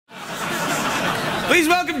Please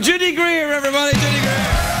welcome Judy Greer, everybody. Judy Greer.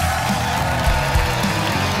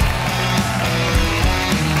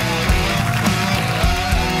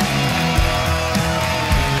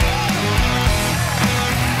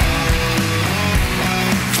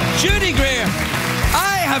 Judy Greer,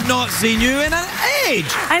 I have not seen you in an age.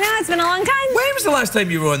 I know, it's been a long time. When was the last time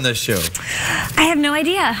you were on this show? I have no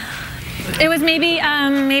idea. It was maybe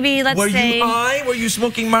let's say... Were you high? Were you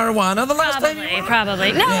smoking marijuana the last time you were?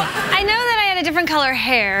 Probably. No, yeah. I know that I had a different color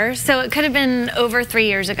hair, so it could have been over 3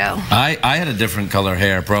 years ago. I had a different color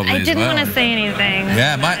hair probably as well. I didn't want to say anything.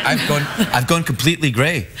 Yeah, I've gone completely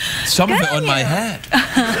grey. Some of it on my head.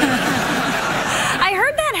 I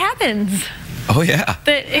heard that happens. Oh, yeah.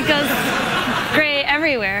 That it goes grey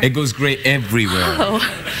everywhere. It goes grey everywhere. Oh.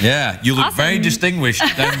 Yeah, you look very distinguished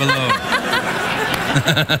down below.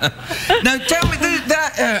 Now, tell me,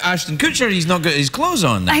 Ashton Kutcher, he's not got his clothes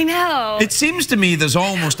on now. I know. It seems to me there's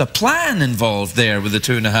almost a plan involved there with the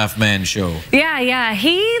 2.5 Men show. Yeah.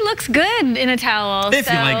 He looks good in a towel. If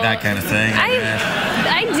you like that kind of thing.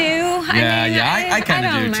 I do. I kind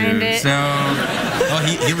of do too. It. So, well,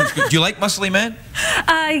 he looks good. Do you like muscly men?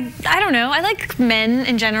 I don't know. I like men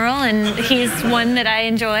in general, and he's one that I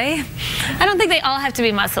enjoy. I don't think they all have to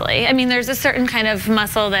be muscly. I mean, there's a certain kind of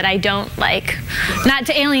muscle that I don't like. Not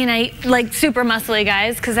to alienate, like, super muscly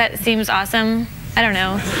guys, because that seems awesome. I don't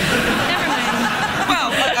know. Never mind.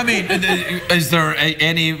 Well, I mean, is there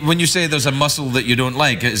any, when you say there's a muscle that you don't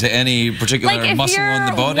like, is there any particular muscle on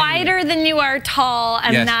the body? If you're wider than you are tall,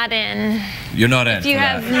 I'm not in. You're not in. If you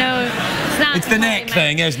have no, it's not. It's the neck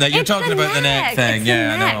thing, isn't it? You're talking about the neck thing.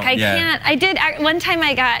 Yeah, I know. Can't. I did one time.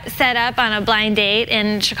 I got set up on a blind date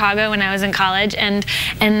in Chicago when I was in college, and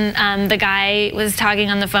the guy was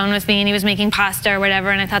talking on the phone with me, and he was making pasta or whatever,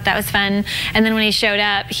 and I thought that was fun. And then when he showed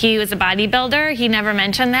up, he was a bodybuilder. He never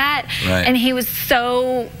mentioned that, and he was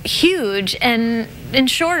so huge and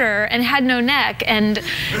shorter and had no neck, and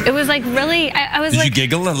it was like really. I was like. Did you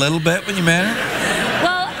giggle a little bit when you met him?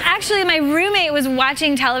 Well. Actually, my roommate was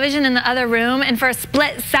watching television in the other room, and for a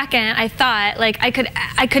split second, I thought, like, I could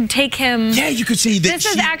take him. Yeah, you could see that. This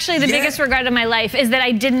is actually the biggest regret of my life, is that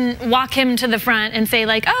I didn't walk him to the front and say,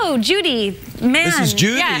 like, oh, Judy, man. This is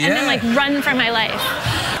Judy, and then, like, run for my life.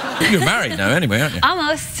 You're married now anyway, aren't you?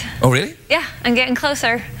 Almost. Oh, really? Yeah, I'm getting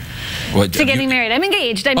closer. To getting married. I'm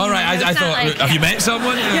engaged. I mean, all right, I thought, like, have you met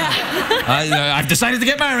someone? Yeah. I've decided to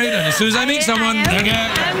get married, and as soon as I meet someone, I'm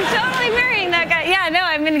totally marrying that guy. Yeah, no,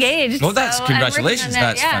 I'm engaged. Well, that's congratulations.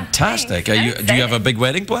 That's fantastic. Do you have a big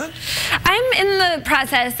wedding plan? I'm in the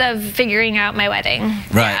process of figuring out my wedding.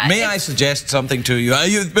 Right. Yeah, May I suggest something to you?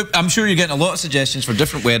 I'm sure you're getting a lot of suggestions for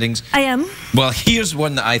different weddings. I am. Well, here's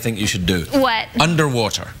one that I think you should do. What?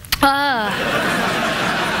 Underwater.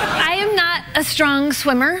 I am not a strong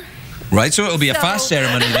swimmer. Right, so it'll be a fast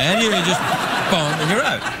ceremony then. You just boom and you're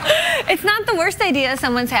out. It's not the worst idea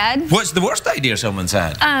someone's had. What's the worst idea someone's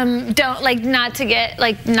had? Not to get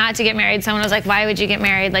married. Someone was like, "Why would you get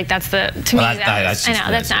married?" Like that's I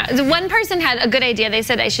know that's not. One person had a good idea. They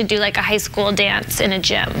said I should do like a high school dance in a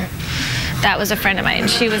gym. That was a friend of mine.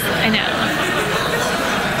 She was, I know.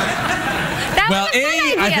 Well,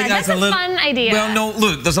 I think that's a fun idea. Well, no,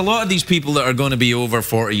 look, there's a lot of these people that are going to be over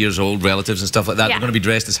 40 years old, relatives and stuff like that. They're going to be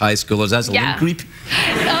dressed as high schoolers. That's a little creepy.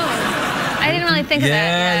 Oh, I didn't really think of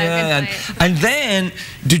that. And then,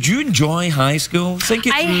 did you enjoy high school?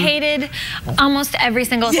 I hated almost every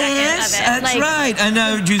single second of it. Yes, that's right.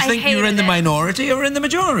 And do you think you were in the minority or in the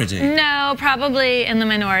majority? No, probably in the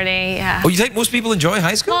minority, yeah. Oh, you think most people enjoy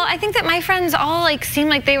high school? Well, I think that my friends all seemed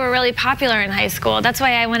like they were really popular in high school. That's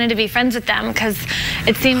why I wanted to be friends with them, because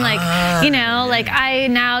it seemed like, like I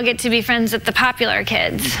now get to be friends with the popular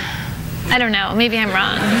kids. I don't know, maybe I'm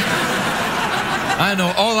wrong. I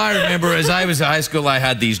know. All I remember is I was in high school, I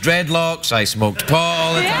had these dreadlocks, I smoked pot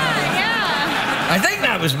all the time. Yeah. I think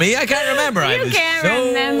that was me. I can't remember. You can't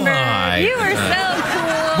remember. You were so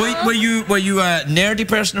cool. Were you a nerdy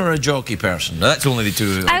person or a jockey person? That's only the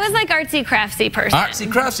two. I was like artsy-craftsy person.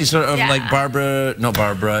 Artsy-craftsy, sort of like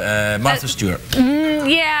Martha Stewart.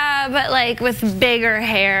 Yeah, but like with bigger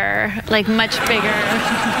hair, like much bigger.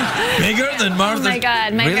 Bigger than Martha? Oh my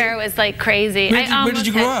God, my hair was like crazy. Where did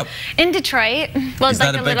you grow up? In Detroit. Well, it's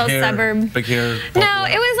like a little suburb. Big hair? No,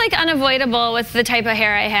 it was like unavoidable with the type of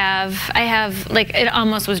hair I have. I have like, it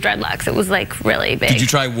almost was dreadlocks. It was like really big. Did you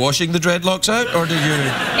try washing the dreadlocks out, or did you?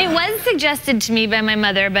 It was suggested to me by my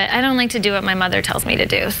mother, but I don't like to do what my mother tells me to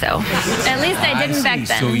do, so at least I didn't back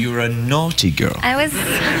then. So you're a naughty girl. I was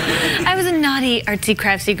a naughty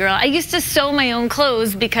artsy-craftsy girl. I used to sew my own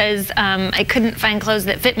clothes because I couldn't find clothes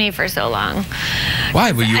that fit me for so long.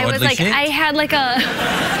 Why? Were you I was like, shaped? I had like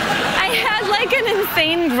like an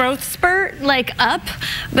insane growth spurt, like up,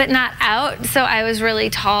 but not out. So I was really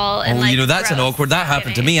tall and you know, that's an awkward. That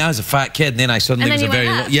happened to me. I was a fat kid, and then I suddenly was a very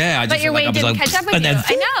I just your weight didn't catch up with you.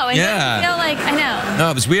 I know. And yeah. Feel like I know.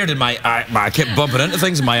 No, it was weird, and I kept bumping into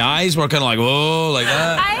things, and my eyes were kind of like, whoa, like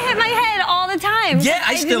that. I hit my head all the time. Yeah,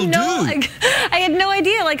 I still do. I had no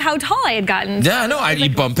idea like how tall I had gotten. Yeah, no, you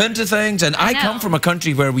bump into things, and I come from a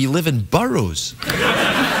country where we live in boroughs.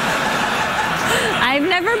 I've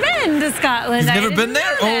never been to Scotland. You've never been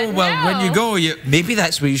there? Oh, well, no. when you go, maybe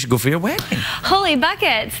that's where you should go for your wedding. Holy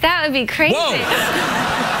buckets, that would be crazy. Whoa!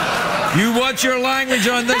 You watch your language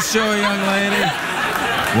on this show, young lady.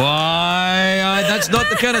 Why? That's not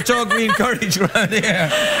the kind of talk we encourage around here.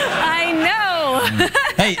 I know.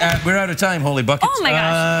 Hey, we're out of time, holy buckets. Oh my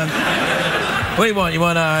gosh. What do you want? You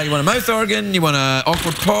want a mouth organ? You want an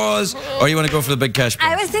awkward pause? Or you want to go for the big cash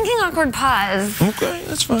prize? I was thinking awkward pause. Okay,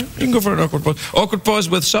 that's fine. You can go for an awkward pause. Awkward pause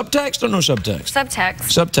with subtext or no subtext? Subtext.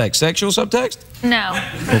 Subtext. Sexual subtext? No.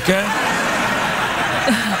 Okay.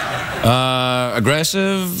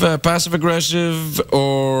 Aggressive, passive-aggressive,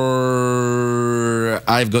 or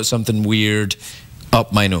I've got something weird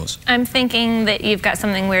up my nose? I'm thinking that you've got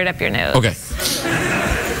something weird up your nose. Okay.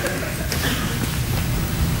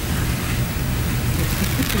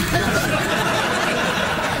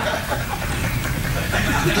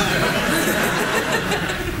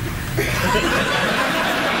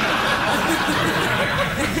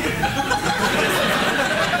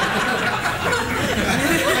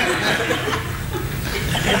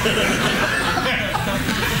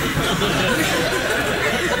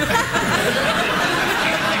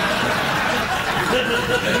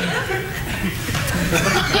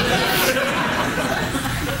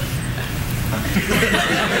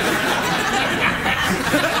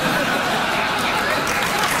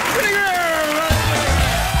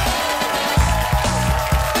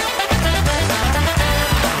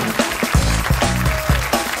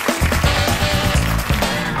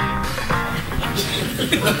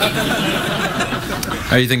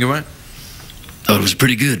 How you think it went? Thought it was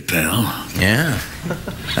pretty good, pal. Yeah,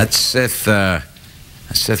 that's Seth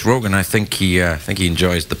Rogen. I think he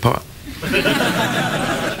enjoys the pot.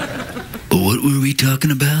 What were we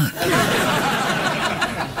talking about?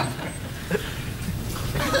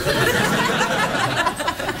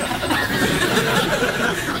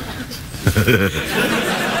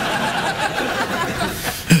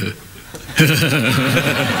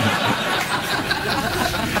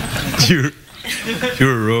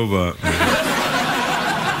 You're a robot.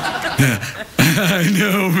 I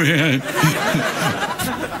know, man.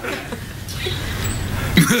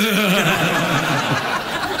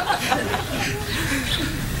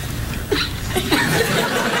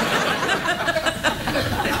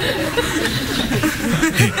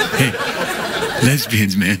 hey,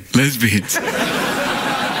 lesbians, man, lesbians.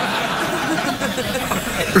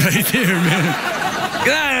 Right there, man.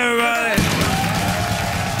 God.